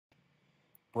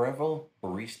Breville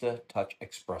Barista Touch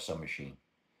Espresso machine.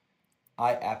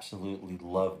 I absolutely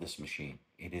love this machine.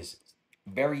 It is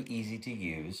very easy to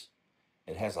use.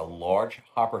 It has a large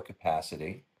hopper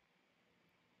capacity,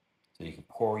 so you can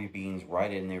pour your beans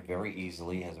right in there very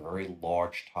easily. It has a very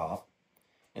large top,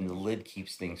 and the lid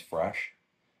keeps things fresh.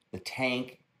 The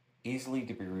tank, easily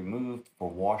to be removed for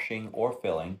washing or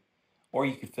filling, or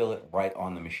you can fill it right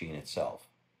on the machine itself.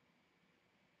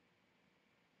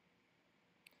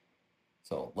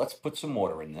 So let's put some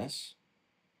water in this.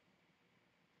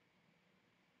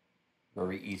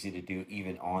 Very easy to do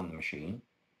even on the machine.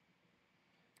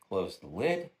 Close the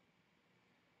lid.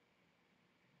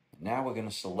 Now we're going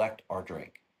to select our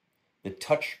drink. The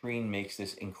touchscreen makes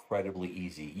this incredibly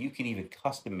easy. You can even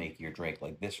custom make your drink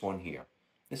like this one here.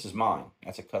 This is mine.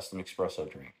 That's a custom espresso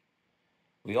drink.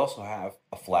 We also have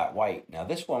a flat white. Now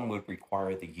this one would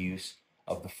require the use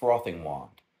of the frothing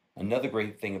wand. Another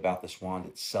great thing about this wand,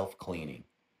 it's self-cleaning.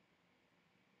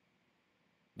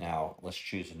 Now let's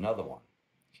choose another one.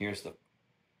 Here's the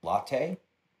latte.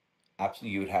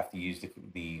 Absolutely, you would have to use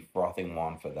the frothing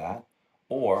wand for that,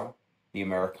 or the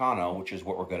Americano, which is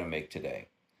what we're going to make today.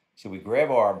 So we grab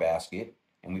our basket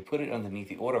and we put it underneath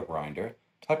the auto grinder,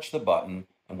 touch the button,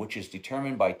 and which is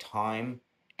determined by time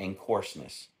and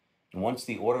coarseness. And once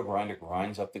the auto grinder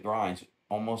grinds up the grinds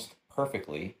almost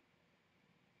perfectly,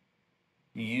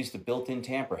 you use the built-in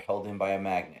tamper held in by a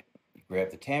magnet. You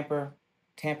grab the tamper,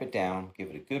 tamp it down, give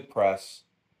it a good press,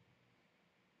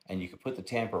 and you can put the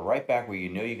tamper right back where you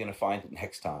know you're going to find it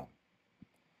next time.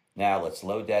 Now let's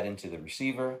load that into the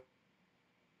receiver,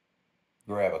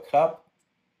 grab a cup,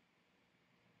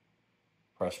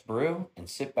 press brew, and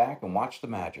sit back and watch the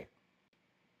magic.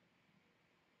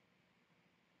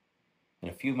 In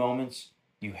a few moments,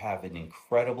 you have an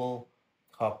incredible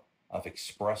cup of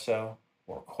espresso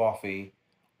or coffee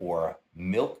or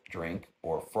milk drink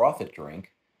or frothed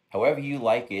drink. However you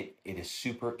like it, it is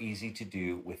super easy to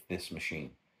do with this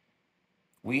machine.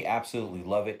 We absolutely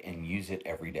love it and use it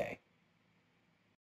every day.